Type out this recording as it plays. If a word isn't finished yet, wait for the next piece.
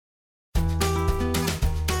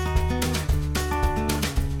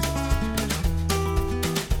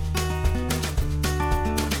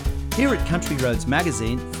Here at Country Roads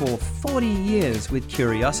Magazine, for 40 years with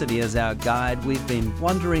curiosity as our guide, we've been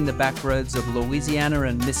wandering the back roads of Louisiana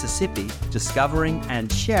and Mississippi, discovering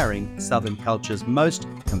and sharing Southern culture's most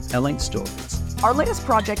compelling stories. Our latest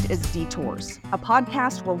project is Detours, a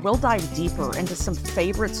podcast where we'll dive deeper into some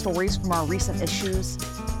favorite stories from our recent issues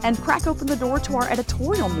and crack open the door to our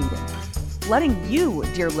editorial meeting, letting you,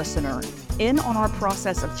 dear listener, in on our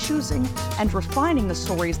process of choosing and refining the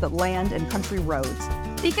stories that land in Country Roads.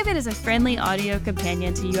 Think of it as a friendly audio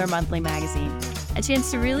companion to your monthly magazine, a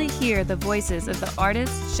chance to really hear the voices of the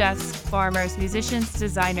artists, chefs, farmers, musicians,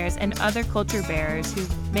 designers, and other culture bearers who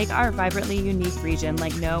make our vibrantly unique region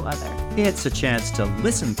like no other. It's a chance to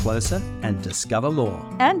listen closer and discover more.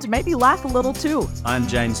 And maybe laugh a little too. I'm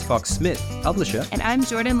James Fox Smith, publisher. And I'm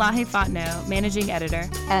Jordan Lahe-Fontenot, managing editor.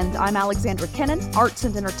 And I'm Alexandra Kennan, arts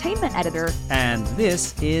and entertainment editor. And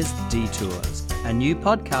this is Detours, a new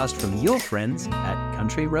podcast from your friends at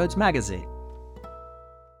Country Roads Magazine.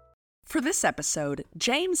 For this episode,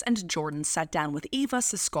 James and Jordan sat down with Eva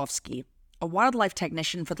Szyszkoski, a wildlife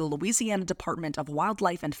technician for the Louisiana Department of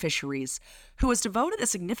Wildlife and Fisheries, who has devoted a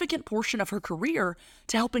significant portion of her career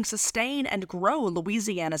to helping sustain and grow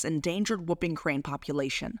Louisiana's endangered whooping crane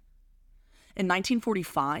population. In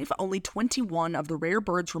 1945, only 21 of the rare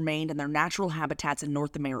birds remained in their natural habitats in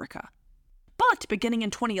North America. But beginning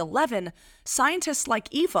in 2011, scientists like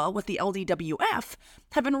Eva with the LDWF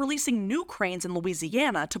have been releasing new cranes in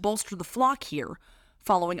Louisiana to bolster the flock here,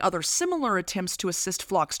 following other similar attempts to assist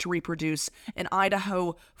flocks to reproduce in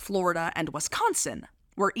Idaho, Florida, and Wisconsin,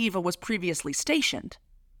 where Eva was previously stationed.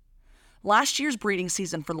 Last year's breeding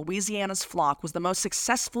season for Louisiana's flock was the most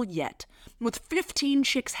successful yet, with 15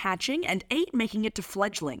 chicks hatching and 8 making it to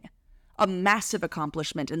fledgling. A massive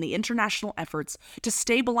accomplishment in the international efforts to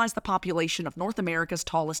stabilize the population of North America's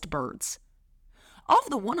tallest birds. Of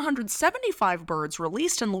the 175 birds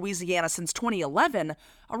released in Louisiana since 2011,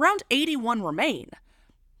 around 81 remain,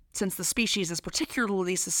 since the species is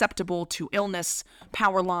particularly susceptible to illness,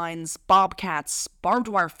 power lines, bobcats, barbed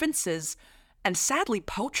wire fences, and sadly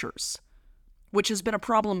poachers, which has been a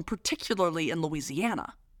problem particularly in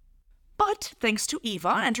Louisiana. But thanks to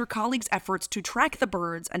Eva and her colleagues' efforts to track the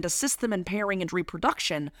birds and assist them in pairing and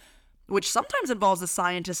reproduction, which sometimes involves the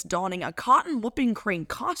scientists donning a cotton whooping crane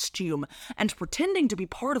costume and pretending to be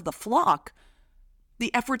part of the flock,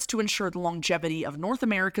 the efforts to ensure the longevity of North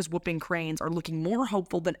America's whooping cranes are looking more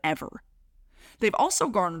hopeful than ever. They've also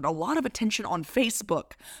garnered a lot of attention on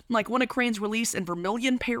Facebook, like when a crane's release in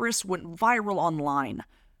Vermilion, Paris went viral online,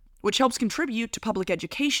 which helps contribute to public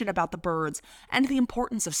education about the birds and the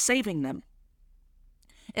importance of saving them.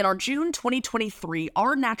 In our June 2023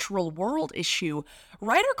 Our Natural World issue,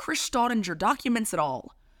 writer Chris Staudinger documents it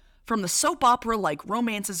all, from the soap opera-like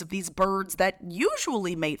romances of these birds that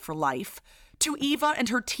usually mate for life, to Eva and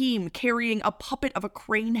her team carrying a puppet of a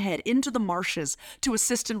crane head into the marshes to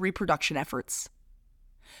assist in reproduction efforts.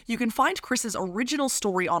 You can find Chris's original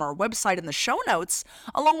story on our website in the show notes,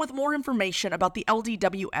 along with more information about the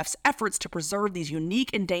LDWF's efforts to preserve these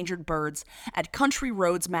unique endangered birds at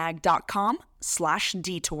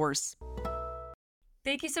countryroadsmag.com/detours.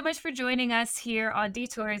 Thank you so much for joining us here on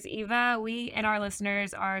Detours, Eva. We and our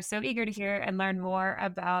listeners are so eager to hear and learn more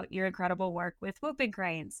about your incredible work with whooping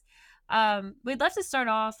cranes. We'd love to start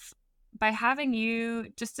off by having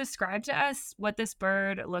you just describe to us what this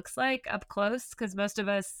bird looks like up close, because most of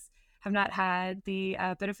us have not had the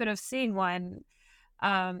benefit of seeing one.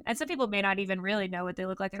 And some people may not even really know what they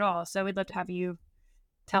look like at all. So we'd love to have you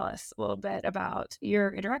tell us a little bit about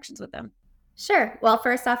your interactions with them. Sure. Well,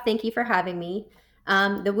 first off, thank you for having me.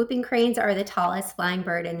 The whooping cranes are the tallest flying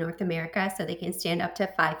bird in North America, so they can stand up to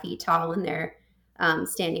 5 feet tall when they're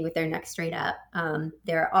standing with their neck straight up.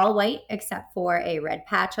 They're all white except for a red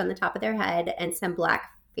patch on the top of their head and some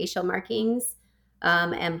black facial markings.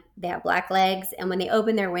 And they have black legs. And when they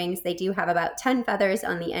open their wings, they do have about 10 feathers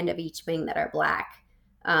on the end of each wing that are black.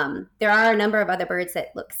 There are a number of other birds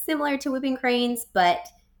that look similar to whooping cranes, but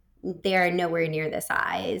they're nowhere near the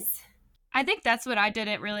size. I think that's what I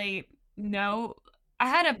didn't really know. I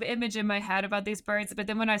had an image in my head about these birds, but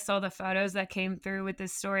then when I saw the photos that came through with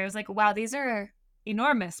this story, I was like, wow, these are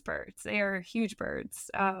enormous birds. They are huge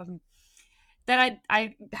birds that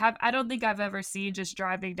I don't think I've ever seen just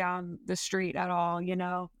driving down the street at all. You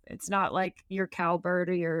know, it's not like your cowbird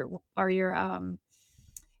or your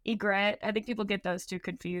egret. I think people get those two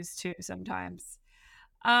confused too sometimes.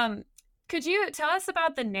 Could you tell us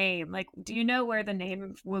about the name? Like, do you know where the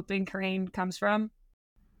name whooping crane comes from?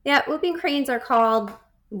 Yeah, whooping cranes are called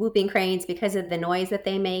whooping cranes because of the noise that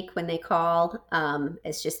they make when they call.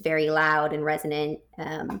 It's just very loud and resonant.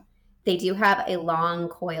 They do have a long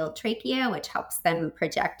coiled trachea, which helps them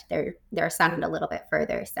project their sound a little bit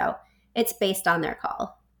further. So it's based on their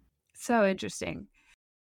call. So interesting.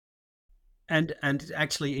 And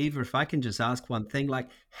actually, Eva, if I can just ask one thing, like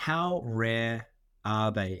how rare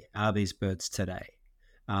are these birds today?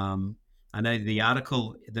 I know the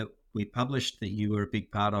article that we published that you were a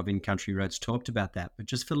big part of in Country Roads talked about that, but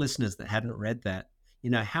just for listeners that hadn't read that,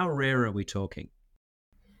 how rare are we talking?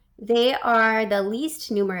 They are the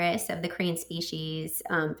least numerous of the crane species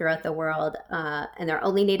throughout the world, and they're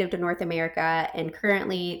only native to North America. And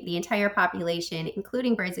currently, the entire population,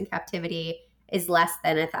 including birds in captivity, is less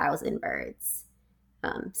than 1,000 birds.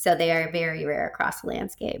 So they are very rare across the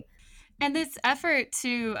landscape. And this effort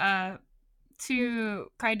to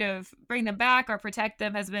kind of bring them back or protect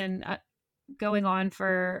them has been going on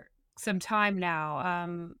for some time now.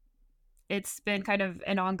 It's been kind of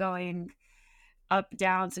an ongoing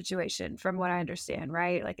up-down situation from what I understand,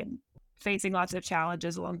 right? Like facing lots of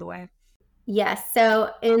challenges along the way. Yes.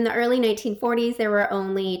 So in the early 1940s, there were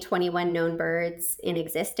only 21 known birds in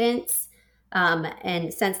existence.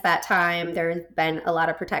 And since that time, there's been a lot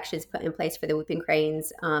of protections put in place for the whooping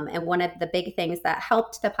cranes. And one of the big things that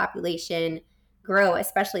helped the population grow,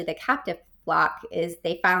 especially the captive flock, is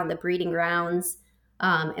they found the breeding grounds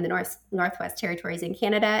in the Northwest Territories in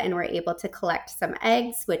Canada and were able to collect some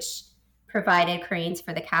eggs, which provided cranes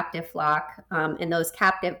for the captive flock. And those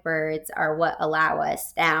captive birds are what allow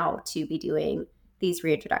us now to be doing these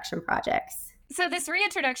reintroduction projects. So this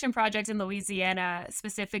reintroduction project in Louisiana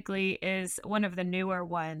specifically is one of the newer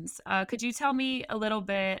ones. Could you tell me a little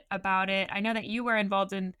bit about it? I know that you were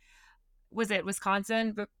involved in, was it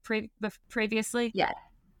Wisconsin previously? Yeah.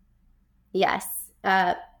 Yes.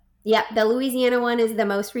 Yeah, the Louisiana one is the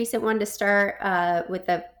most recent one to start with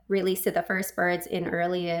the release of the first birds in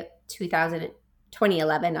early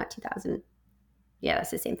 2011, not 2000. Yeah,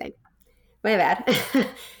 that's the same thing. My bad.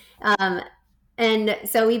 And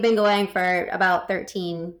so we've been going for about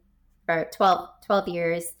 13 or 12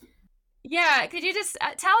 years. Yeah, could you just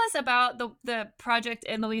tell us about the project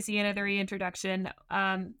in Louisiana, the reintroduction?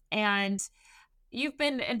 And you've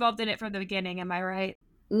been involved in it from the beginning, am I right?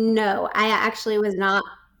 No, I actually was not.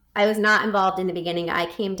 I was not involved in the beginning. I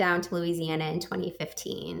came down to Louisiana in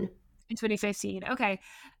 2015. In 2015, okay.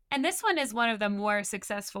 And this one is one of the more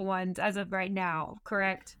successful ones as of right now,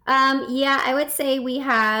 correct? Yeah, I would say we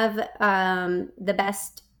have the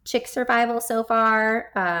best chick survival so far.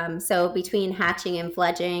 So between hatching and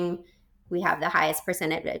fledging, we have the highest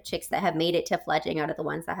percentage of chicks that have made it to fledging out of the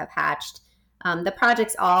ones that have hatched. The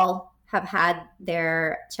projects all have had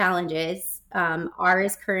their challenges.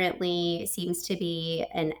 Ours currently seems to be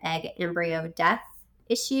an egg embryo death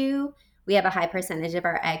issue. We have a high percentage of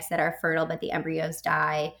our eggs that are fertile, but the embryos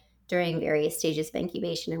die during various stages of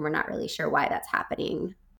incubation, and we're not really sure why that's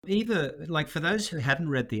happening. Eva, like for those who hadn't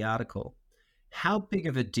read the article, how big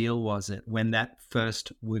of a deal was it when that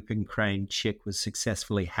first whooping crane chick was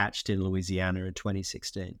successfully hatched in Louisiana in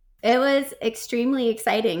 2016? It was extremely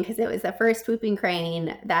exciting because it was the first whooping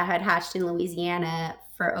crane that had hatched in Louisiana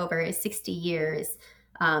for over 60 years.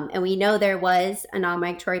 And we know there was a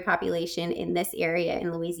non-migratory population in this area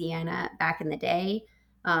in Louisiana back in the day.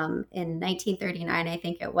 In 1939, I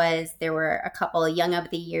think it was, there were a couple young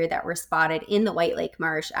of the year that were spotted in the White Lake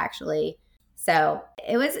Marsh, actually. So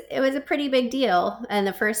it was a pretty big deal and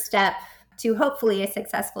the first step to hopefully a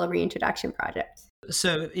successful reintroduction project.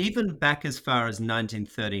 So even back as far as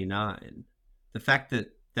 1939, the fact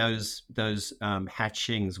that those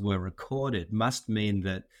hatchings were recorded must mean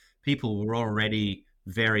that people were already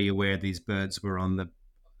very aware these birds were on the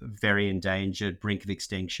very endangered brink of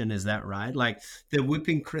extinction. Is that right? Like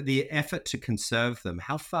the effort to conserve them,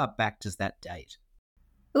 how far back does that date?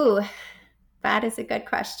 Ooh, that is a good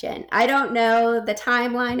question. I don't know the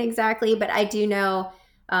timeline exactly, but I do know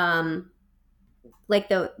like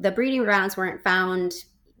the breeding grounds weren't found.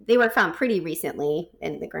 They were found pretty recently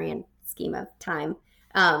in the grand scheme of time.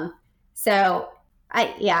 So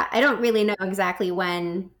I don't really know exactly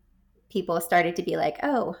when people started to be like,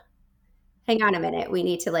 oh, hang on a minute, we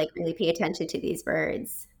need to like really pay attention to these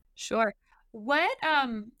birds. Sure. What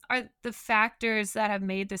are the factors that have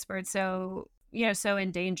made this bird so, so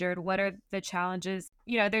endangered? What are the challenges?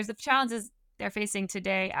 There's the challenges they're facing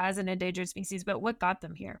today as an endangered species, but what got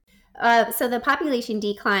them here? So the population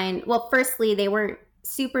decline, well, firstly, they weren't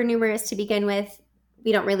super numerous to begin with.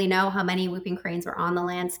 We don't really know how many whooping cranes were on the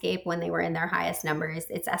landscape when they were in their highest numbers.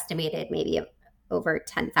 It's estimated maybe over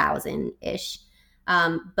 10,000-ish.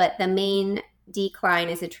 But the main decline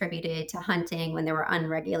is attributed to hunting when there were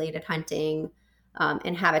unregulated hunting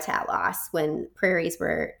and habitat loss when prairies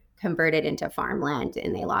were converted into farmland,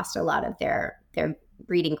 and they lost a lot of their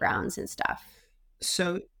breeding grounds and stuff.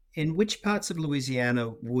 So, in which parts of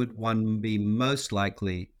Louisiana would one be most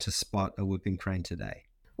likely to spot a whooping crane today?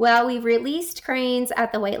 Well, we've released cranes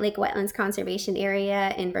at the White Lake Wetlands Conservation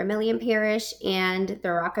Area in Vermilion Parish and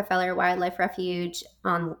the Rockefeller Wildlife Refuge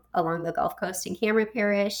along the Gulf Coast in Cameron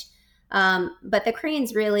Parish. But the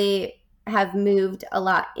cranes really have moved a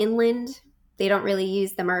lot inland. They don't really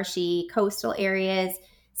use the marshy coastal areas.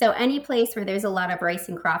 So any place where there's a lot of rice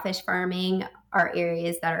and crawfish farming are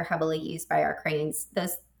areas that are heavily used by our cranes.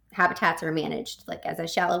 Those habitats are managed like as a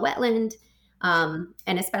shallow wetland.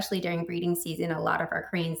 And especially during breeding season, a lot of our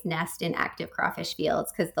cranes nest in active crawfish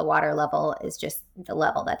fields because the water level is just the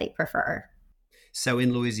level that they prefer. So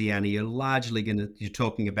in Louisiana, you're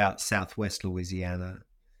talking about Southwest Louisiana,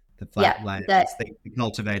 the flat lands, the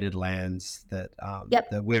cultivated lands that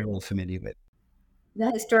we're all familiar with.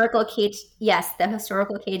 The historical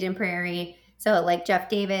Cajun Prairie. So like Jeff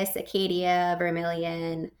Davis, Acadia,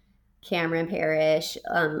 Vermilion, Cameron Parish,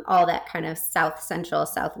 all that kind of south central,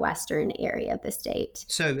 southwestern area of the state.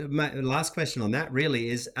 So my last question on that really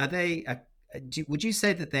is, would you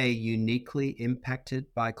say that they're uniquely impacted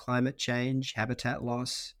by climate change, habitat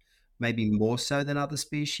loss, maybe more so than other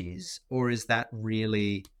species? Or is that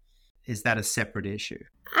a separate issue?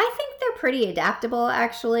 I think they're pretty adaptable,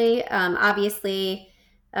 actually. Obviously,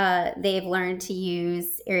 they've learned to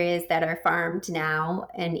use areas that are farmed now,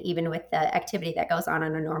 and even with the activity that goes on a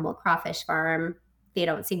normal crawfish farm, they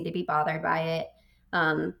don't seem to be bothered by it.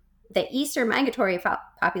 The eastern migratory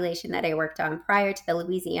population that I worked on prior to the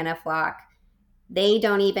Louisiana flock, they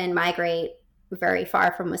don't even migrate very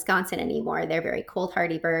far from Wisconsin anymore. They're very cold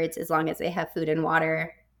hardy birds. As long as they have food and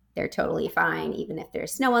water, they're totally fine, even if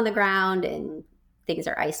there's snow on the ground and things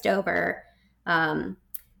are iced over. So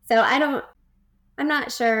I'm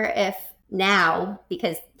not sure if now,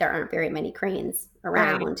 because there aren't very many cranes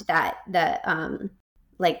around, right, that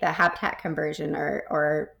the habitat conversion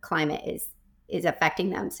or climate is affecting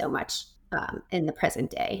them so much in the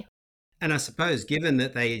present day. And I suppose, given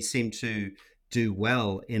that they seem to do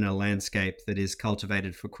well in a landscape that is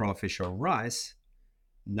cultivated for crawfish or rice,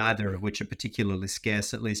 neither of which are particularly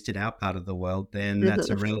scarce, at least in our part of the world, then that's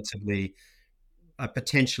a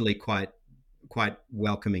potentially quite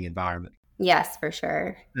welcoming environment. Yes, for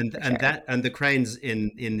sure. And the cranes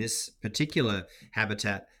in this particular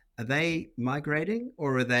habitat, are they migrating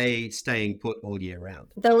or are they staying put all year round?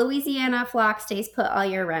 The Louisiana flock stays put all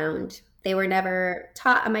year round. They were never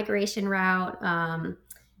taught a migration route,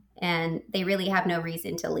 and they really have no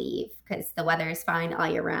reason to leave because the weather is fine all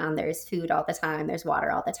year round. There's food all the time. There's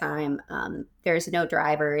water all the time. There's no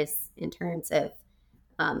drivers in terms of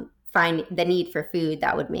find the need for food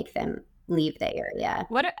that would make them leave the area.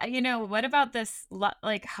 What about this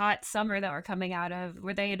like hot summer that we're coming out of?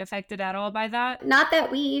 Were they affected at all by that? Not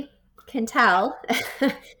that we can tell.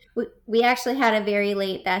 We actually had a very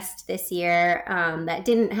late nest this year that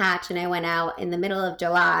didn't hatch, and I went out in the middle of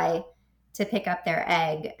July to pick up their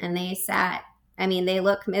egg, and they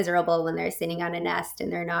look miserable when they're sitting on a nest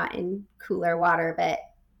and they're not in cooler water, but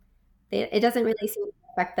it doesn't really seem to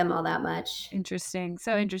affect them all that much. Interesting.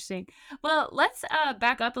 So interesting. Well, let's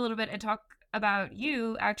back up a little bit and talk about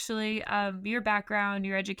you, actually, your background,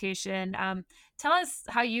 your education. Tell us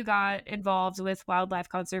how you got involved with wildlife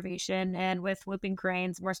conservation and with whooping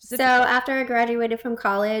cranes more specifically. So after I graduated from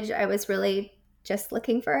college, I was really just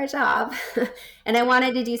looking for a job and I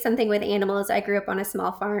wanted to do something with animals. I grew up on a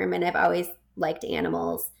small farm and I've always liked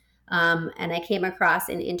animals. And I came across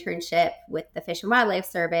an internship with the Fish and Wildlife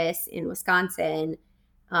Service in Wisconsin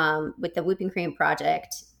with the Whooping Crane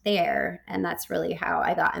Project there. And that's really how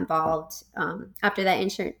I got involved. After that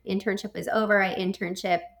internship was over, I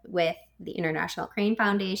internship with the International Crane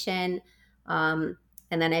Foundation.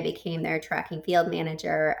 And then I became their tracking field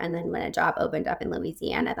manager. And then when a job opened up in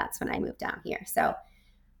Louisiana, that's when I moved down here. So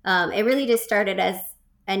it really just started as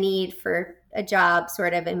a need for a job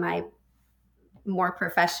sort of in my more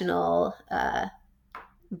professional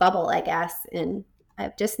bubble, I guess. And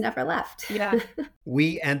I've just never left. Yeah.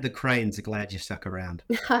 We and the cranes are glad you stuck around.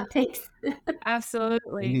 Thanks.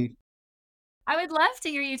 Absolutely. Mm-hmm. I would love to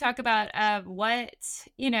hear you talk about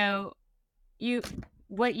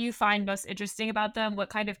what you find most interesting about them, what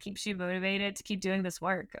kind of keeps you motivated to keep doing this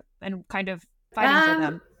work and kind of fighting for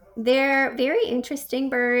them. They're very interesting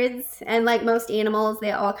birds. And like most animals,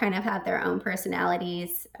 they all kind of have their own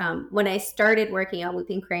personalities. When I started working on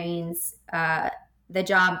whooping cranes, the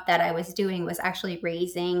job that I was doing was actually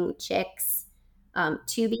raising chicks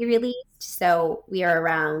to be released. So we are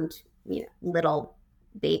around, little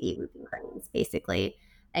baby whooping cranes, basically.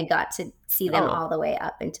 and got to see them all the way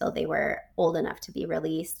up until they were old enough to be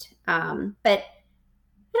released. But I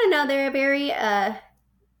don't know, they're a very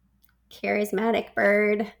charismatic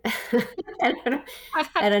bird. I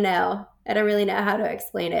don't know. I don't really know how to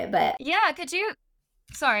explain it, but yeah,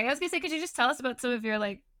 sorry, I was gonna say, could you just tell us about some of your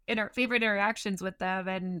like favorite interactions with them,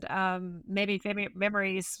 and maybe favorite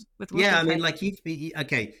memories with Yeah, I whooping mean, crane?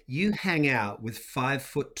 like you hang out with 5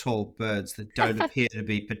 foot tall birds that don't appear to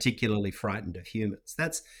be particularly frightened of humans.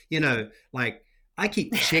 That's, like I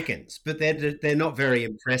keep chickens, but they're not very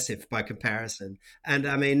impressive by comparison. And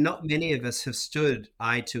I mean, not many of us have stood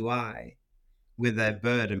eye to eye with a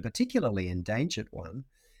bird, and particularly endangered one,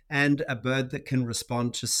 and a bird that can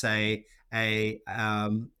respond to, say, a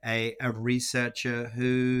researcher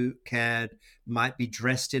who might be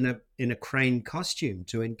dressed in a crane costume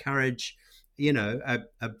to encourage,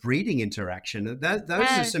 a breeding interaction. Those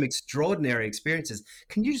are some extraordinary experiences.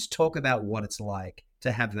 Can you just talk about what it's like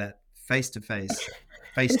to have that face to face,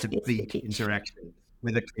 face to beak interaction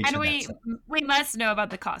with a creature And that size? we must know about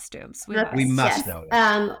the costumes. We okay, We must. must yes. know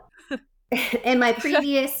that. In my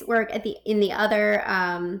previous work in the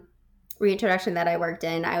other reintroduction that I worked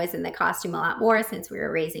in, I was in the costume a lot more since we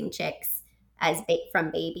were raising chicks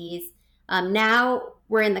from babies. Now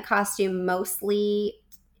we're in the costume mostly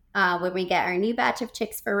when we get our new batch of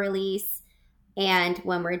chicks for release, and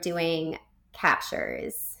when we're doing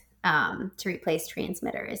captures to replace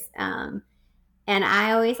transmitters. And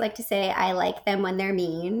I always like to say I like them when they're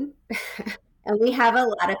mean, and we have a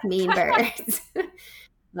lot of mean birds.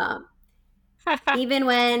 Even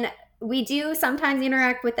when we do sometimes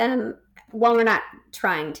interact with them, well, we're not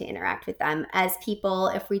trying to interact with them as people.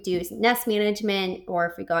 If we do nest management or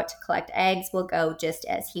if we go out to collect eggs, we'll go just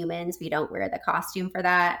as humans. We don't wear the costume for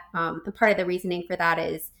that. And part of the reasoning for that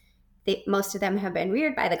is most of them have been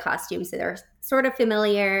reared by the costume, so they're sort of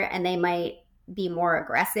familiar, and they might be more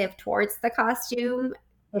aggressive towards the costume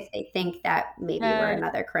if they think that maybe we're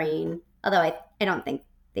another crane. Although I don't think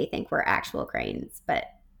they think we're actual cranes, but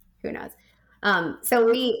who knows? So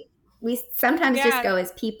we sometimes just go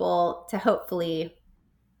as people to hopefully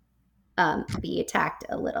be attacked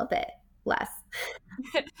a little bit less.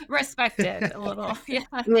 Respected a little. Yeah.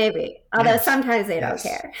 Maybe. Although sometimes they don't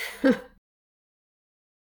care.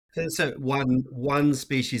 So one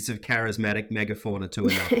species of charismatic megafauna to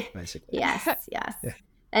another, basically. Yes. Yeah.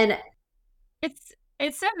 And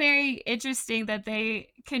it's so very interesting that they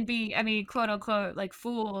can be, I mean, quote unquote, like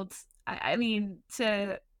fooled. I mean,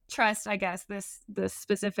 to trust, I guess, this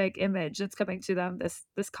specific image that's coming to them,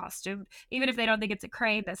 this costume, even if they don't think it's a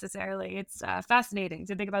crane necessarily. It's fascinating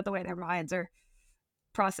to think about the way their minds are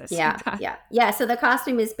processing that. Yeah. So the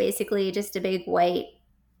costume is basically just a big white,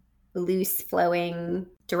 loose flowing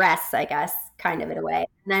dress, I guess, kind of in a way.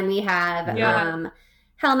 And then we have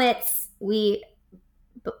helmets.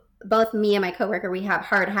 Both me and my coworker, we have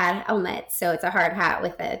hard hat helmets. So it's a hard hat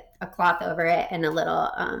with a cloth over it and a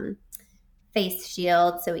little face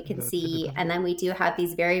shield so we can see. And then we do have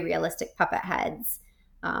these very realistic puppet heads.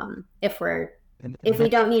 If we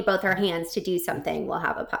don't need both our hands to do something, we'll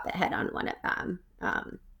have a puppet head on one of them.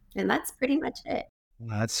 And that's pretty much it.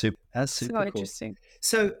 That's super So cool. interesting.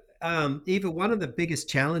 So Eva, one of the biggest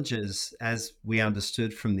challenges, as we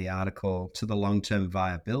understood from the article, to the long-term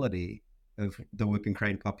viability of the whooping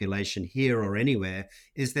crane population here or anywhere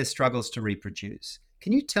is their struggles to reproduce.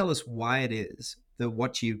 Can you tell us why it is that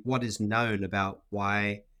what is known about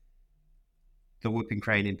why the whooping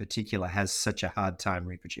crane in particular has such a hard time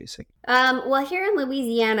reproducing? Well, here in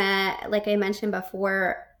Louisiana, like I mentioned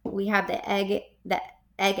before, we have the egg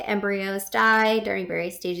embryos die during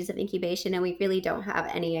various stages of incubation, and we really don't have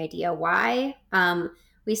any idea why.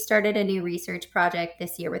 We started a new research project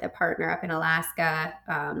this year with a partner up in Alaska,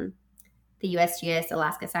 the USGS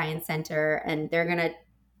Alaska Science Center, and they're going to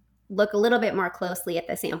look a little bit more closely at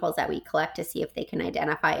the samples that we collect to see if they can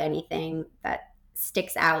identify anything that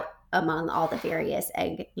sticks out among all the various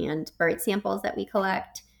egg and bird samples that we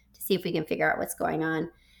collect to see if we can figure out what's going on.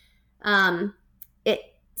 It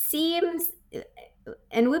seems,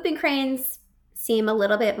 and whooping cranes seem a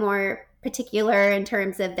little bit more particular in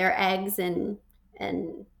terms of their eggs and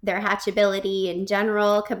their hatchability in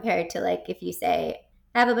general compared to, like, if you say,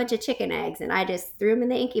 I have a bunch of chicken eggs and I just threw them in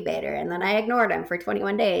the incubator and then I ignored them for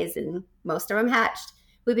 21 days and most of them hatched.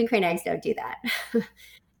 Whooping crane eggs don't do that.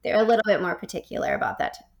 They're a little bit more particular about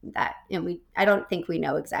that. And I don't think we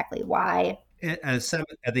know exactly why. Some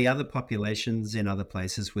of the other populations in other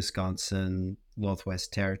places, Wisconsin,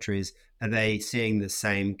 Northwest Territories, are they seeing the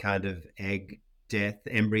same kind of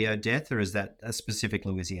embryo death, or is that a specific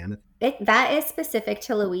Louisiana? That is specific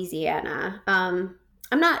to Louisiana. I'm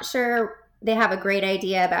not sure they have a great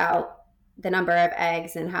idea about the number of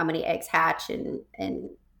eggs and how many eggs hatch and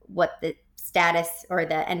what the status or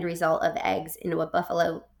the end result of eggs in a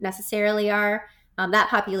buffalo necessarily are. That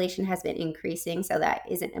population has been increasing, so that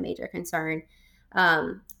isn't a major concern.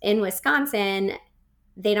 In Wisconsin,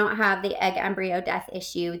 they don't have the egg embryo death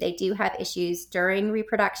issue. They do have issues during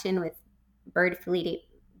reproduction with bird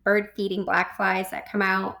feeding black flies that come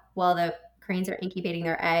out while the cranes are incubating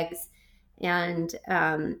their eggs. And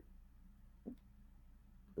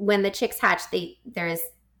when the chicks hatch, they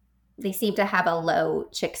seem to have a low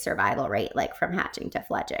chick survival rate, like from hatching to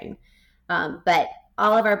fledging. But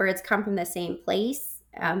all of our birds come from the same place.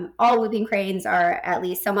 All whooping cranes are at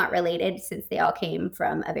least somewhat related since they all came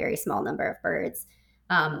from a very small number of birds.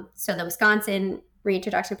 So the Wisconsin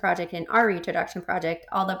reintroduction project and our reintroduction project,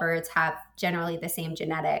 all the birds have generally the same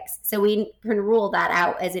genetics. So we can rule that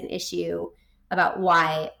out as an issue about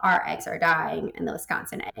why our eggs are dying, and the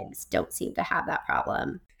Wisconsin eggs don't seem to have that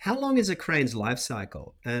problem. How long is a crane's life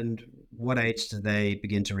cycle, and what age do they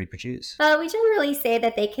begin to reproduce? We generally say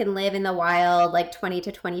that they can live in the wild like 20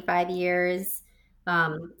 to 25 years.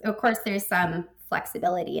 Of course, there's some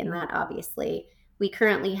flexibility in that, obviously. We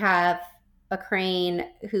currently have a crane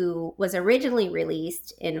who was originally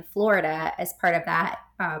released in Florida as part of that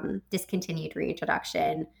discontinued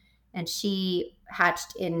reintroduction, and she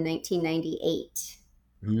hatched in 1998.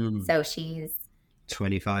 So she's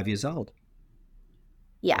 25 years old.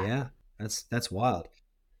 Yeah, that's wild.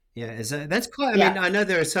 Yeah, that's quite. I mean, I know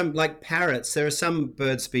there are some, like parrots. There are some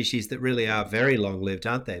bird species that really are very long lived,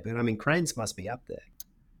 aren't they? But I mean, cranes must be up there.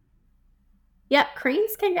 Yep,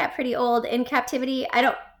 cranes can get pretty old in captivity.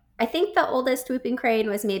 I think the oldest whooping crane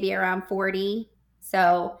was maybe around 40.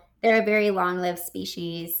 So they're a very long-lived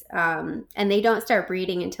species, and they don't start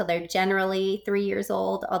breeding until they're generally 3 years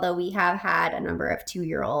old, although we have had a number of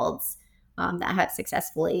 2-year-olds that have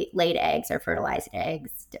successfully laid eggs or fertilized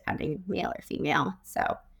eggs, depending male or female.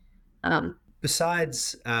 So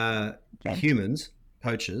besides humans,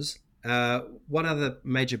 poachers, what other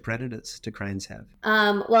major predators do cranes have?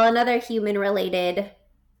 Well, another human-related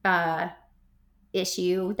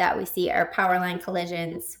issue that we see are power line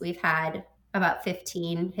collisions. We've had about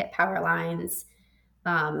 15 hit power lines,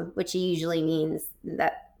 which usually means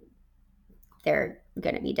that they're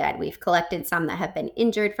going to be dead. We've collected some that have been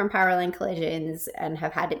injured from power line collisions and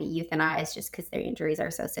have had to be euthanized just because their injuries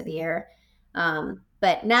are so severe.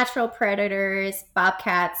 But natural predators,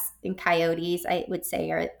 bobcats and coyotes, I would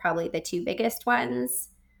say, are probably the two biggest ones.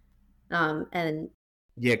 And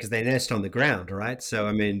yeah, because they nest on the ground, right? So,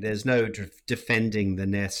 I mean, there's no defending the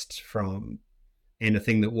nest from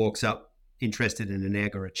anything that walks up interested in an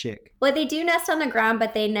egg or a chick. Well, they do nest on the ground,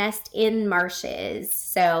 but they nest in marshes.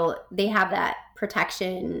 So they have that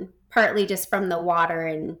protection partly just from the water,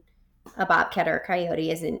 and a bobcat or a coyote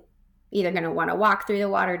isn't either going to want to walk through the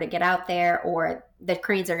water to get out there, or the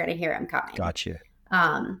cranes are going to hear them coming. Gotcha.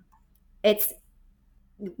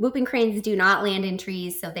 Whooping cranes do not land in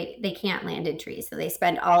trees, so they can't land in trees. So they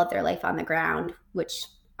spend all of their life on the ground, which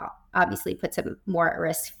obviously puts them more at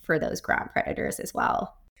risk for those ground predators as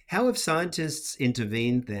well. How have scientists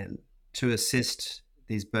intervened then to assist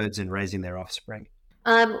these birds in raising their offspring?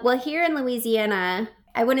 Well, here in Louisiana,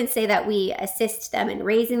 I wouldn't say that we assist them in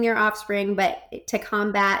raising their offspring, but to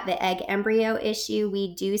combat the egg embryo issue,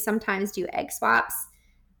 we do sometimes do egg swaps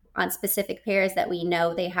on specific pairs that we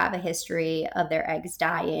know they have a history of their eggs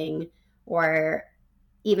dying, or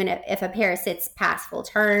even if a pair sits past full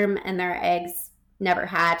term and their eggs never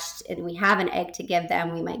hatched and we have an egg to give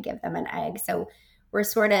them, we might give them an egg. So we're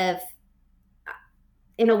sort of,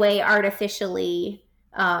 in a way, artificially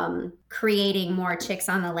creating more chicks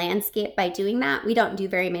on the landscape by doing that. We don't do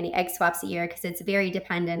very many egg swaps a year because it's very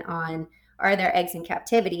dependent on, are there eggs in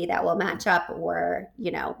captivity that will match up, or,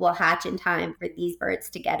 will hatch in time for these birds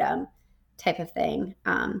to get them, type of thing.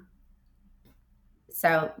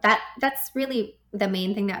 So that's really the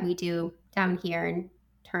main thing that we do down here in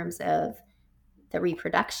terms of the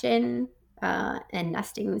reproduction and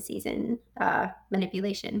nesting season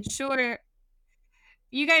manipulation. Sure.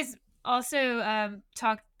 You guys also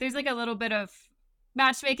talk, there's like a little bit of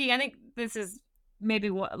matchmaking. I think this is maybe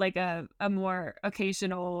like a more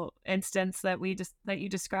occasional instance that you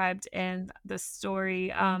described in the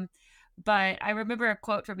story. But I remember a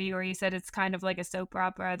quote from you where you said it's kind of like a soap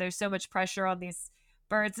opera. There's so much pressure on these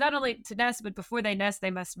birds, not only to nest, but before they nest,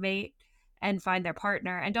 they must mate and find their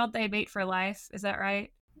partner. And don't they mate for life? Is that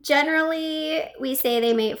right? Generally, we say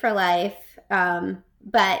they mate for life.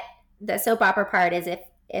 But the soap opera part is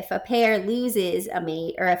if a pair loses a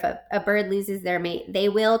mate, or if a bird loses their mate, they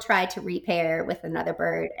will try to repair with another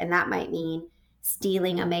bird. And that might mean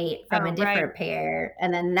stealing a mate from a different pair.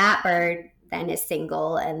 And then that bird then is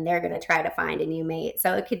single and they're going to try to find a new mate.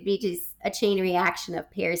 So it could be just a chain reaction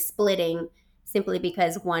of pairs splitting simply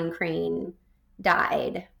because one crane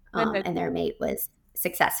died and their mate was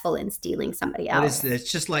successful in stealing somebody Well, else. it's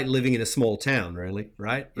just like living in a small town, really,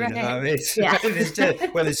 right? You know, I mean, Yeah.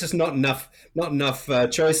 there's just not enough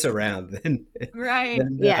choice around. Then, Right.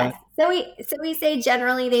 Yes. So we say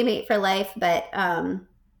generally they mate for life, but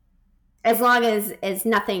as long as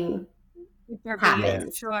nothing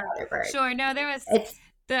happens. Sure. Sure. No, there was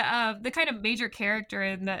the kind of major character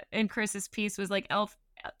in Chris's piece was like Elf.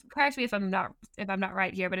 Correct me if I'm not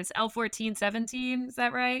right here, but it's L1417. Is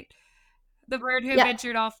that right? The bird who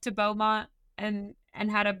ventured off to Beaumont and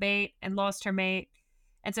had a mate and lost her mate,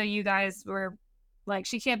 and so you guys were like,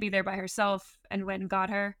 she can't be there by herself, and went and got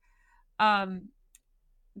her.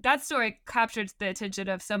 That story captured the attention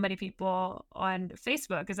of so many people on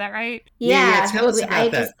Facebook. Is that right? Yeah. Tell us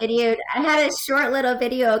about that. I had a short little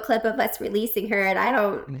video clip of us releasing her, and I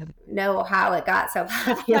don't know how it got so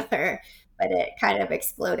popular, but it kind of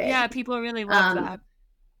exploded. Yeah, people really love that.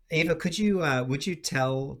 Eva, would you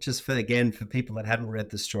tell, just for people that hadn't read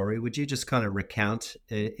the story, would you just kind of recount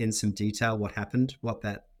in some detail what happened, what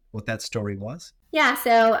that story was? Yeah,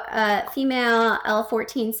 so female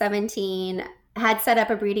L1417 had set up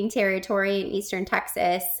a breeding territory in eastern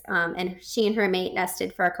Texas, and she and her mate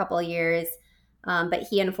nested for a couple of years, but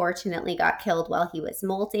he unfortunately got killed while he was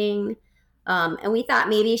molting. And we thought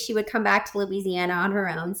maybe she would come back to Louisiana on her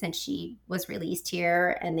own since she was released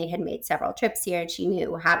here and they had made several trips here and she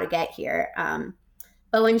knew how to get here.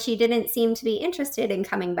 But when she didn't seem to be interested in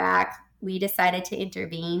coming back, we decided to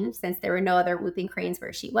intervene since there were no other whooping cranes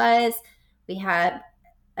where she was. We had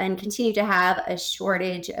and continue to have a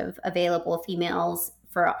shortage of available females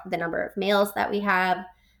for the number of males that we have.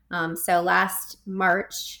 So last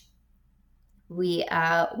March, we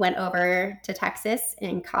went over to Texas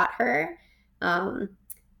and caught her.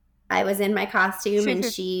 I was in my costume and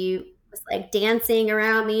she was like dancing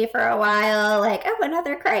around me for a while, like, oh,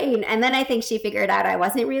 another crane. And then I think she figured out I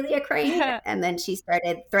wasn't really a crane. And then she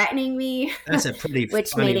started threatening me. That's a pretty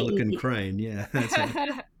funny looking crane. Yeah.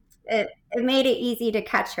 It made it easy to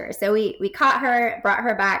catch her. So we caught her, brought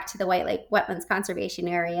her back to the White Lake Wetlands Conservation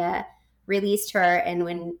Area, released her,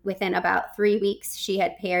 and within about 3 weeks, she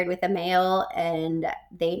had paired with a male, and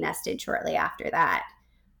they nested shortly after that.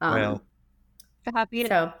 So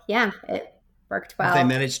yeah, it worked well. Have they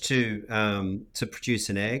managed to produce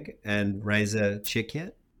an egg and raise a chick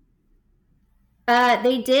yet?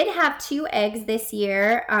 They did have 2 eggs this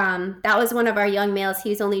year. That was one of our young males. He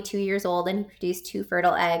was only 2 years old and he produced 2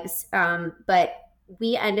 fertile eggs. But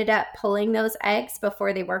we ended up pulling those eggs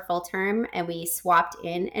before they were full term, and we swapped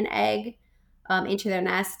in an egg into their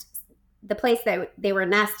nest. The place that they were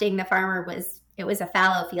nesting, the farmer it was a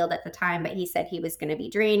fallow field at the time, but he said he was going to be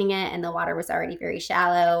draining it and the water was already very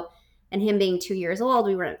shallow. And him being 2 years old,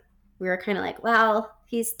 we were kind of like, well,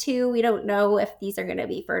 he's 2. We don't know if these are going to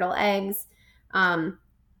be fertile eggs.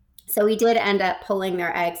 So we did end up pulling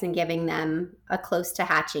their eggs and giving them a close to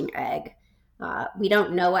hatching egg. We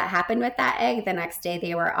don't know what happened with that egg. The next day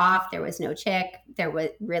they were off. There was no chick. There was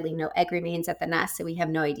really no egg remains at the nest. So we have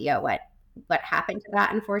no idea what happened to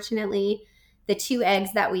that, unfortunately. The 2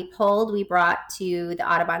 eggs that we pulled, we brought to the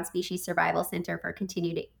Audubon Species Survival Center for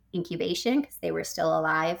continued incubation because they were still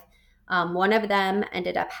alive. One of them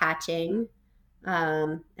ended up hatching.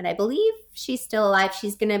 And I believe she's still alive.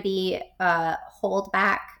 She's going to be a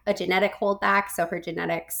genetic holdback. So her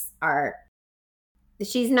genetics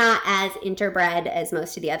she's not as interbred as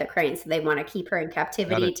most of the other cranes. So they want to keep her in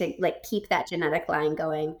captivity to like keep that genetic line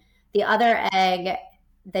going. The other egg,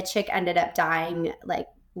 the chick ended up dying like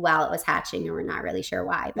while it was hatching, and we're not really sure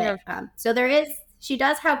why. But so she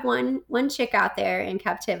does have one chick out there in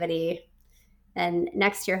captivity, and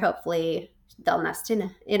next year hopefully they'll nest in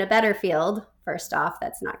a better field. First off,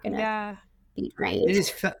 that's not going to be great. It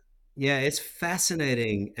is, it's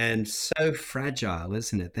fascinating and so fragile,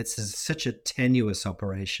 isn't it? That's such a tenuous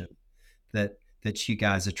operation that you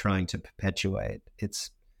guys are trying to perpetuate.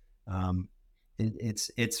 It's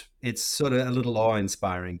sort of a little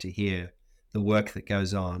awe-inspiring to hear the work that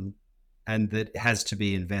goes on, and that has to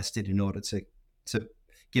be invested in order to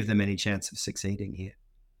give them any chance of succeeding here.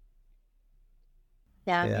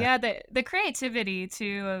 Yeah. The creativity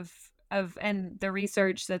too of and the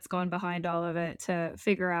research that's gone behind all of it to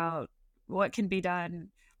figure out what can be done,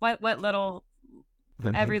 what little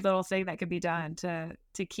every little thing that could be done to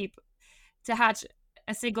hatch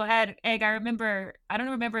a single egg. I don't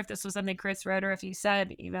remember if this was something Chris wrote or if you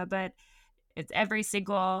said, Eva, but it's every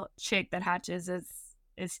single chick that hatches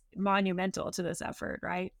is monumental to this effort,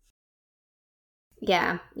 right?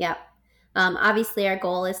 Yeah. Obviously, our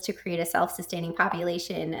goal is to create a self-sustaining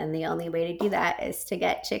population, and the only way to do that is to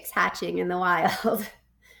get chicks hatching in the wild.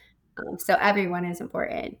 So everyone is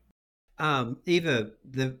important. Eva,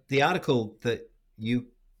 the article that you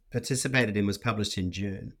participated in was published in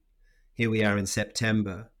June. Here we are in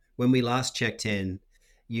September. When we last checked in,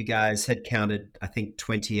 you guys had counted, I think,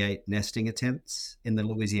 28 nesting attempts in the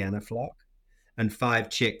Louisiana flock and 5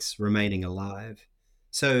 chicks remaining alive.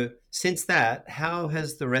 So since that, how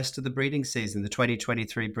has the rest of the breeding season, the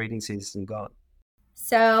 2023 breeding season, gone?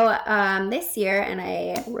 So this year, and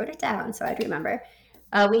I wrote it down so I'd remember,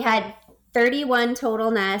 we had 31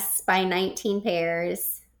 total nests by 19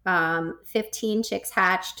 pairs, 15 chicks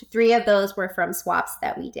hatched. 3 of those were from swaps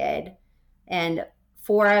that we did, and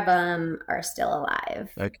 4 of them are still alive.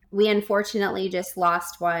 Okay. We unfortunately just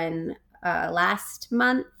lost one last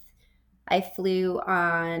month. I flew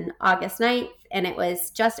on August 9th, and it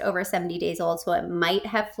was just over 70 days old, so it might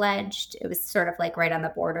have fledged. It was sort of like right on the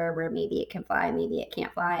border where maybe it can fly, maybe it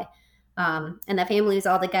can't fly. And the family was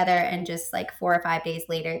all together, and just like 4 or 5 days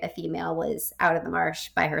later, the female was out of the marsh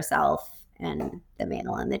by herself, and the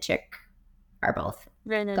male and the chick are both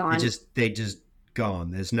gone. They just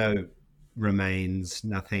gone. There's no remains,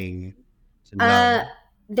 nothing to know.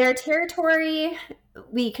 Their territory,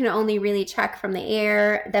 we can only really check from the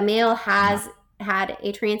air. The male has had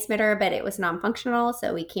a transmitter, but it was non-functional,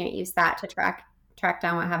 so we can't use that to track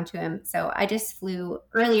down what happened to him. So I just flew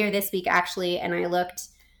earlier this week, actually, and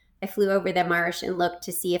I flew over the marsh and looked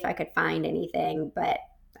to see if I could find anything, but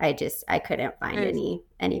I couldn't find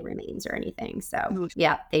any remains or anything. So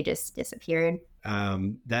yeah, they just disappeared.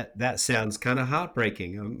 That sounds kind of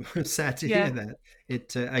heartbreaking. I'm sad to hear that.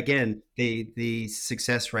 It again, the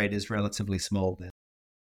success rate is relatively small then.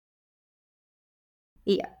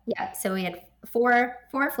 Yeah. So we had four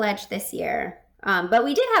fledged this year, but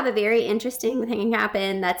we did have a very interesting thing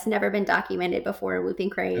happen that's never been documented before in whooping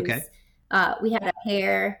cranes. Okay. We have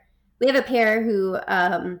a pair who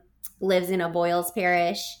lives in a Boyles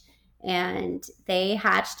parish, and they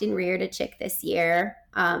hatched and reared a chick this year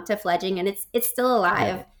to fledging, and it's still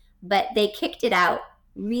alive, but they kicked it out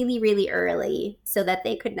really, really early so that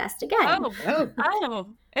they could nest again. Oh,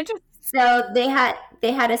 interesting. So they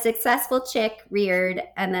had a successful chick reared,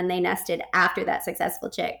 and then they nested after that successful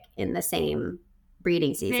chick in the same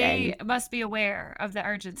breeding season. They must be aware of the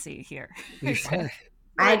urgency here.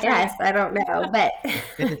 I guess, I don't know, but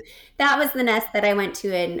that was the nest that I went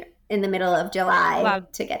to in the middle of July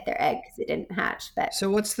to get their egg because it didn't hatch. But so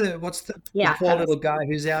what's the poor little guy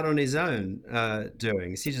who's out on his own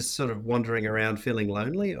doing? Is he just sort of wandering around feeling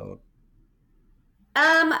lonely, or?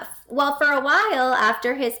 Well, for a while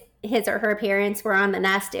after his or her parents were on the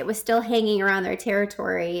nest, it was still hanging around their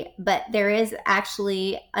territory. But there is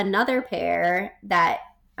actually another pair that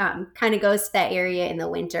kind of goes to that area in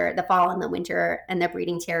the fall and the winter, and the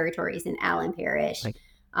breeding territories in Allen Parish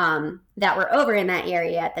that were over in that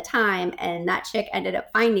area at the time. And that chick ended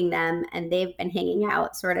up finding them, and they've been hanging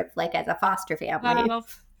out sort of like as a foster family.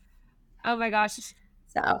 Oh my gosh.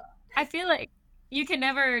 So I feel like you can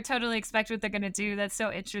never totally expect what they're going to do. That's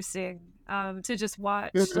so interesting to just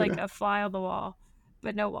watch like a fly on the wall,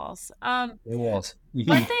 but no walls. No walls.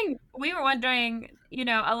 One thing we were wondering,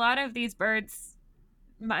 a lot of these birds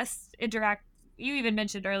must interact. You even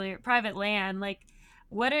mentioned earlier, private land. Like,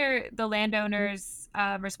 what are the landowners'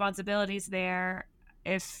 responsibilities there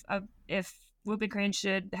if whooping cranes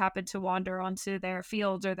should happen to wander onto their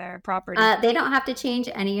fields or their property? They don't have to change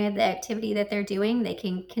any of the activity that they're doing. They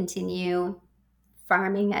can continue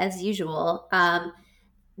farming as usual.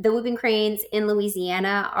 The whooping cranes in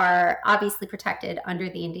Louisiana are obviously protected under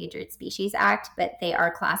the Endangered Species Act, but they are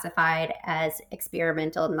classified as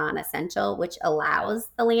experimental non-essential, which allows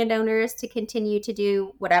the landowners to continue to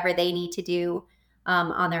do whatever they need to do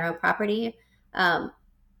on their own property.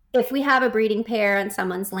 If we have a breeding pair on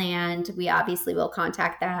someone's land, we obviously will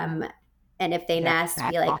contact them. And if they nest,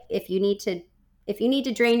 be like, if you need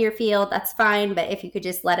to drain your field, that's fine. But if you could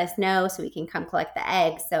just let us know so we can come collect the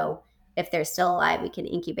eggs. So if they're still alive, we can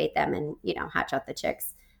incubate them and, hatch out the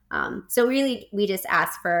chicks. So really, we just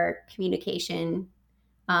ask for communication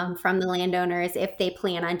from the landowners if they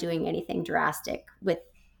plan on doing anything drastic with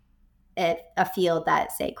a field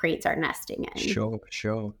that, say, cranes are nesting in.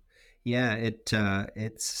 Sure. Yeah,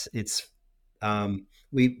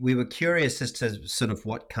 we were curious as to sort of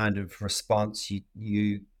what kind of response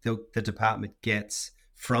the department gets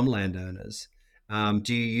from landowners.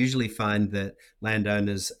 Do you usually find that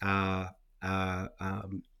landowners are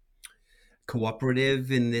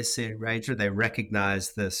cooperative in this arrangement? They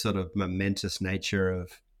recognize the sort of momentous nature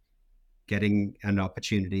of getting an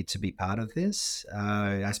opportunity to be part of this?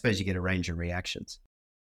 I suppose you get a range of reactions.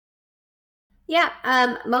 Yeah,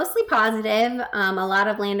 mostly positive. A lot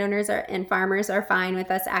of landowners and farmers are fine with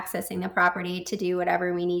us accessing the property to do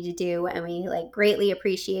whatever we need to do, and we greatly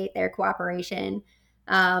appreciate their cooperation.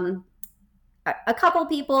 Um, a couple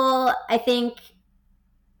people, I think,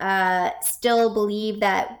 still believe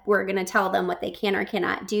that we're going to tell them what they can or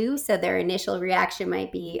cannot do. So their initial reaction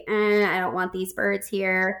might be, I don't want these birds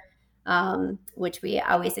here, which we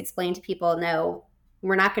always explain to people, no,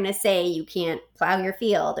 we're not going to say you can't plow your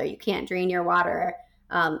field or you can't drain your water.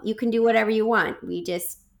 You can do whatever you want. We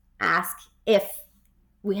just ask if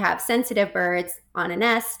we have sensitive birds on a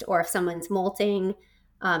nest or if someone's molting,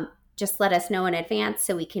 just let us know in advance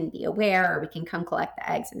so we can be aware, or we can come collect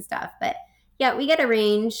the eggs and stuff. But yeah, we get a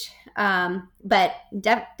range, but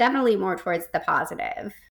definitely more towards the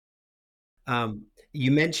positive.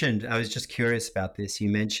 You mentioned, I was just curious about this, you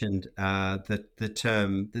mentioned the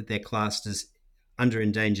term that they're classed as under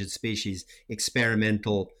endangered species,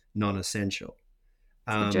 experimental, non-essential.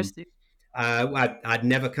 Interesting. I'd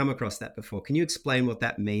never come across that before. Can you explain what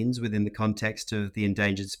that means within the context of the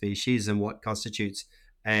endangered species and what constitutes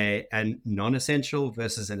a non-essential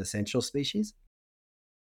versus an essential species?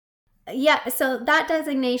 Yeah, so that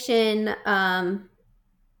designation,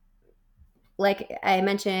 like I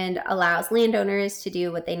mentioned, allows landowners to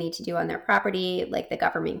do what they need to do on their property. Like the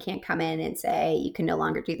government can't come in and say, you can no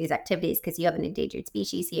longer do these activities because you have an endangered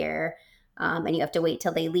species here, and you have to wait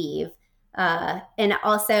till they leave. And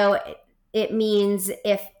also, it means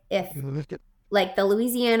if like the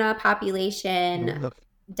Louisiana population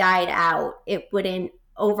died out, it wouldn't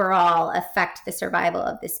overall affect the survival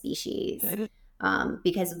of the species.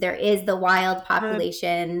 Because there is the wild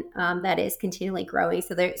population that is continually growing.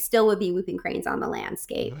 So there still would be whooping cranes on the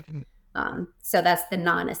landscape. So that's the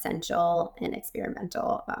non-essential and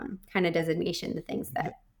experimental kind of designation, the things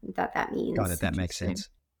that means. Got it. That makes sense.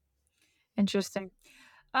 Interesting.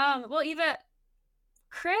 Well, Eva,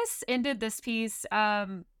 Chris ended this piece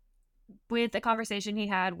with a conversation he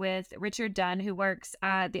had with Richard Dunn, who works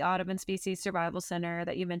at the Audubon Species Survival Center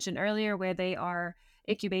that you mentioned earlier, where they are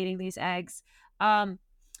incubating these eggs and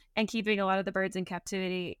keeping a lot of the birds in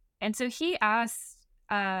captivity. And so he asked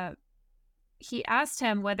him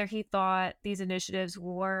whether he thought these initiatives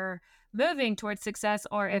were moving towards success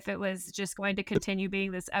or if it was just going to continue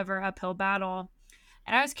being this ever uphill battle.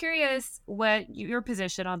 And I was curious what your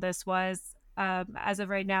position on this was as of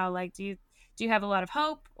right now. Like, do you have a lot of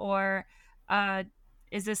hope, or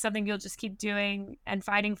is this something you'll just keep doing and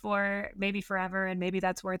fighting for maybe forever, and maybe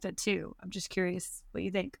that's worth it too? I'm just curious what you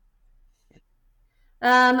think.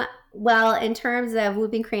 Well, in terms of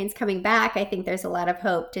whooping cranes coming back, I think there's a lot of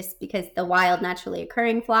hope just because the wild naturally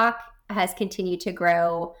occurring flock has continued to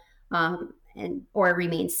grow or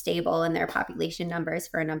remain stable in their population numbers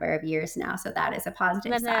for a number of years now. So that is a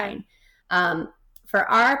positive sign. For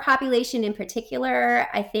our population in particular,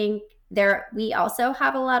 I think we also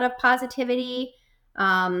have a lot of positivity.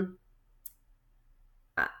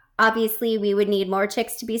 Obviously, we would need more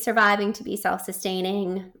chicks to be surviving, to be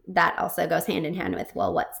self-sustaining. That also goes hand in hand with,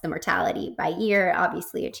 well, what's the mortality by year?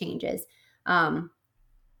 Obviously, it changes.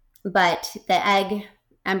 But the egg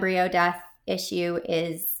embryo death issue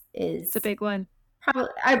is it's a big one.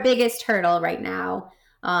 Probably our biggest hurdle right now.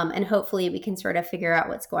 And hopefully we can sort of figure out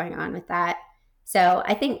what's going on with that. So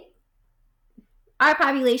I think our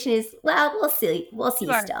population is, well, we'll see. We'll see.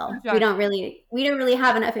 Sure, still. Sure. We don't really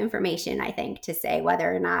have enough information, I think, to say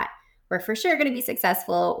whether or not we're for sure going to be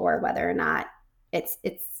successful or whether or not it's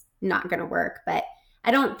not going to work. But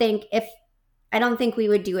I don't think we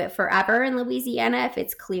would do it forever in Louisiana if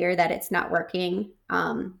it's clear that it's not working.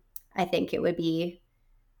 I think it would be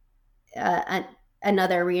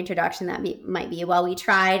another reintroduction that might be, well, we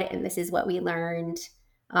tried and this is what we learned,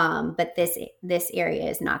 but this area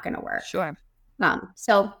is not going to work. Sure.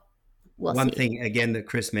 So we'll One see. thing, again, that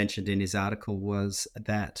Chris mentioned in his article was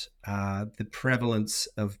that the prevalence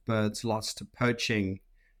of birds lost to poaching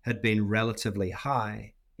had been relatively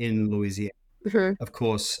high in Louisiana. Mm-hmm. Of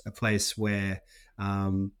course, a place where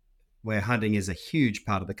hunting is a huge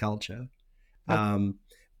part of the culture,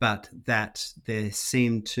 but that there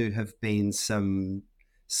seemed to have been some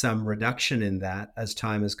reduction in that as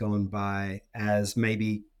time has gone by, as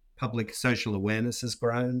maybe public social awareness has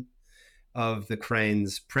grown of the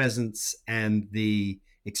crane's presence and the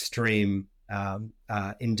extreme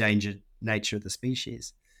endangered nature of the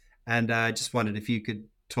species. And I just wondered if you could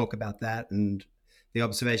talk about that and the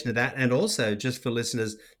observation of that, and also just for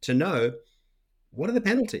listeners to know, what are the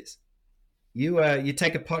penalties? You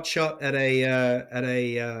take a pot shot at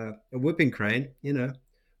a whooping crane,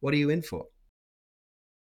 what are you in for?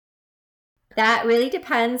 That really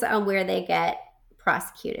depends on where they get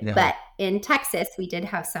prosecuted. Yeah. But in Texas, we did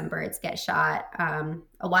have some birds get shot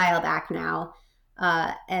a while back now.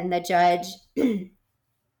 And the judge,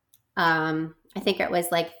 I think it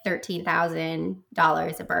was like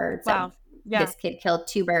 $13,000 a bird. So Wow. Yeah. this kid killed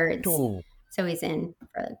 2 birds. Oh. So he's in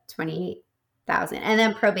for $28,000. And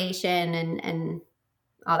then probation and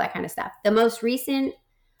all that kind of stuff. The most recent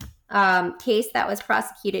case that was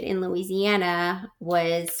prosecuted in Louisiana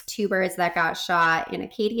was 2 birds that got shot in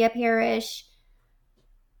Acadia Parish.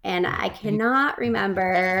 And I cannot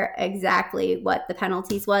remember exactly what the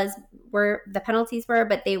penalties were,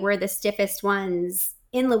 but they were the stiffest ones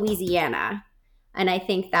in Louisiana. And I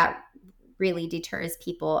think that really deters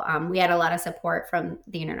people. We had a lot of support from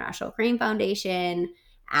the International Crane Foundation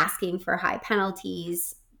asking for high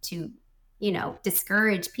penalties to,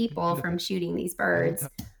 discourage people from shooting these birds.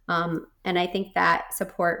 And I think that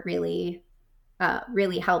support really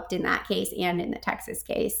helped in that case and in the Texas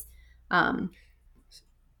case.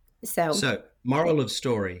 So, moral of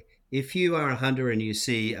story, if you are a hunter and you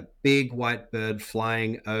see a big white bird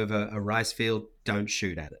flying over a rice field, don't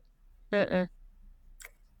shoot at it.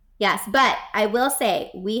 Yes, but I will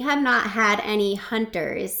say we have not had any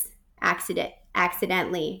hunters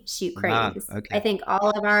accidentally shoot cranes. Okay. I think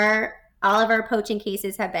all of our poaching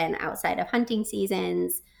cases have been outside of hunting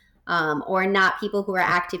seasons, or not people who are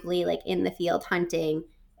actively like in the field hunting.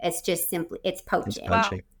 It's just simply it's poaching.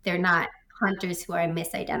 Wow. They're not hunters who are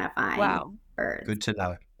misidentifying birds. Good to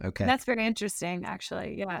know. Okay. That's very interesting,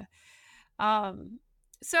 actually. Yeah.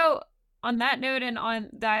 So on that note, and on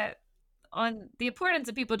the importance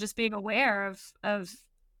of people just being aware of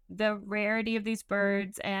the rarity of these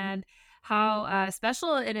birds and how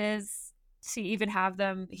special it is to even have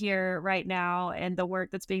them here right now and the work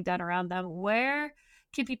that's being done around them, where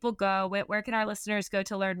can people go? Where can our listeners go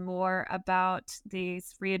to learn more about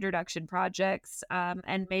these reintroduction projects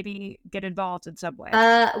and maybe get involved in some way?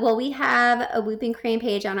 Well, we have a whooping crane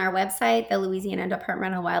page on our website, the Louisiana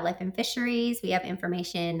Department of Wildlife and Fisheries. We have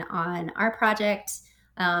information on our project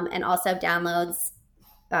and also downloads,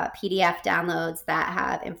 PDF downloads that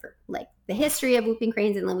have like the history of whooping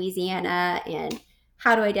cranes in Louisiana and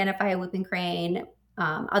how to identify a whooping crane,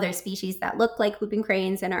 other species that look like whooping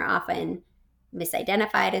cranes and are often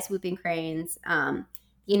misidentified as whooping cranes. The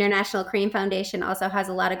International Crane Foundation also has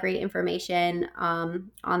a lot of great information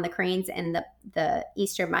on the cranes and the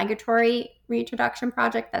Eastern Migratory Reintroduction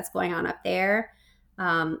Project that's going on up there.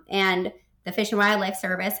 And the Fish and Wildlife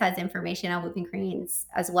Service has information on whooping cranes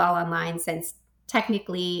as well online, since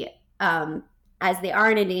technically, as they are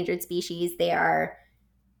an endangered species, they are,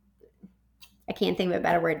 I can't think of a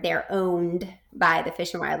better word, they're owned by the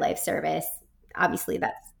Fish and Wildlife Service. Obviously,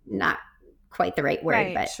 that's not quite the right word,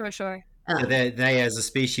 right, but sure. So they as a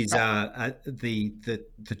species are the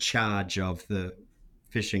charge of the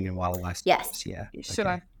fishing and wildlife. Yes. Yeah.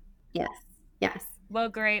 Sure. Okay. Yes. Well,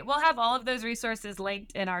 great. We'll have all of those resources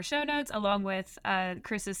linked in our show notes, along with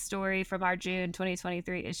Chris's story from our June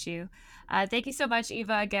 2023 issue. Thank you so much,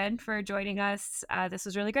 Eva, again, for joining us. This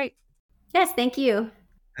was really great. Yes, thank you.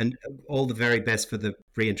 And all the very best for the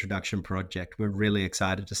reintroduction project. We're really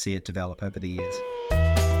excited to see it develop over the years.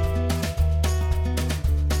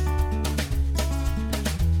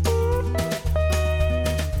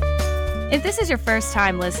 If this is your first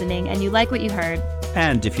time listening and you like what you heard,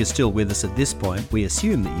 And if you're still with us at this point, we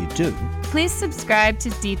assume that you do. please subscribe to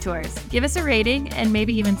Detours, give us a rating, and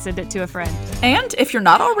maybe even send it to a friend. And if you're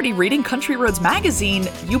not already reading Country Roads Magazine,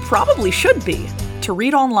 you probably should be. To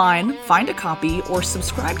read online, find a copy, or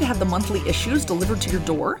subscribe to have the monthly issues delivered to your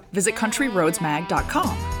door, visit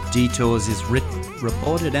countryroadsmag.com. Detours is written,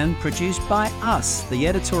 reported and produced by us, the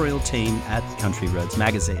editorial team at Country Roads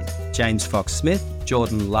Magazine. James Fox-Smith,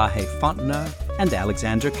 Jordan Lahaye-Fontenot, and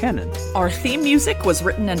Alexandra Kennan. Our theme music was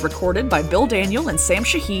written and recorded by Bill Daniel and Sam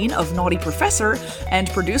Shaheen of Naughty Professor, and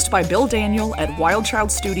produced by Bill Daniel at Wild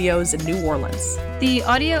Child Studios in New Orleans. The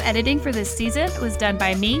audio editing for this season was done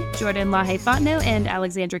by me, Jordan Lahaye-Fontenot, and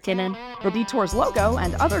Alexandra Kennan. The Detours logo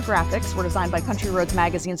and other graphics were designed by Country Roads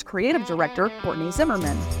Magazine's creative director, Courtney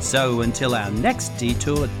Zimmerman. So until our next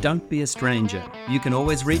detour, don't be a stranger. You can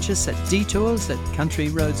always reach us at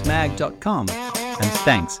detours@countryroadsmag.com. And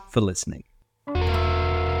thanks for listening.